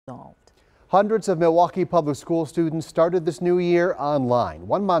Solved. Hundreds of Milwaukee Public School students started this new year online.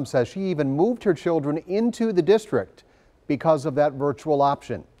 One mom says she even moved her children into the district because of that virtual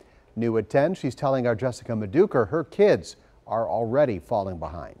option. New at 10, she's telling our Jessica Maduker her kids are already falling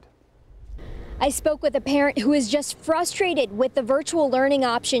behind. I spoke with a parent who is just frustrated with the virtual learning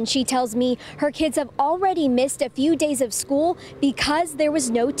option. She tells me her kids have already missed a few days of school because there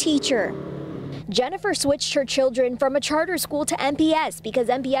was no teacher. Jennifer switched her children from a charter school to MPS because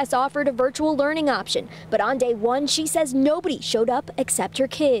MPS offered a virtual learning option. But on day one, she says nobody showed up except her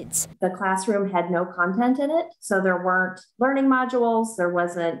kids. The classroom had no content in it, so there weren't learning modules, there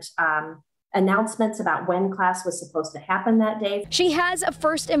wasn't announcements about when class was supposed to happen that day. She has a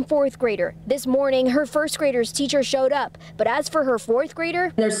first and fourth grader. This morning, her first grader's teacher showed up. But as for her fourth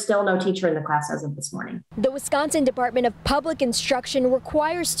grader, there's still no teacher in the class as of this morning. The Wisconsin Department of Public Instruction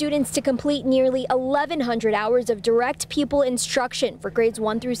requires students to complete nearly 1,100 hours of direct pupil instruction for grades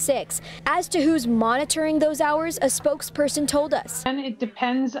 1 through 6. As to who's monitoring those hours, a spokesperson told us. And it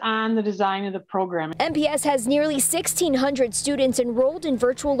depends on the design of the program. MPS has nearly 1,600 students enrolled in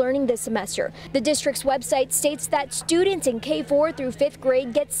virtual learning this semester. The district's website states that students in K4 through 5th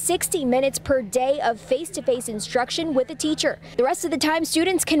grade get 60 minutes per day of face-to-face instruction with a teacher. The rest of the time,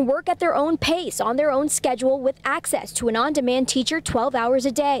 students can work at their own pace on their own schedule with access to an on-demand teacher 12 hours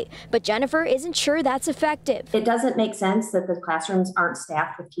a day. But Jennifer isn't sure that's effective. It doesn't make sense that the classrooms aren't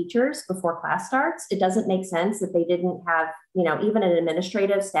staffed with teachers before class starts. It doesn't make sense that they didn't have, even an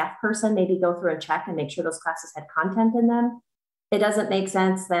administrative staff person maybe go through and check and make sure those classes had content in them. It doesn't make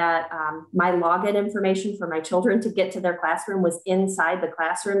sense that my login information for my children to get to their classroom was inside the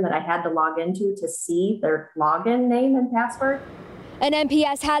classroom that I had to log into to see their login name and password. And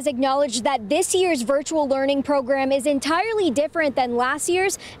MPS has acknowledged that this year's virtual learning program is entirely different than last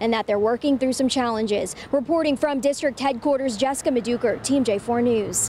year's and that they're working through some challenges. Reporting from district headquarters, Jessica Maduker, Team J4 News.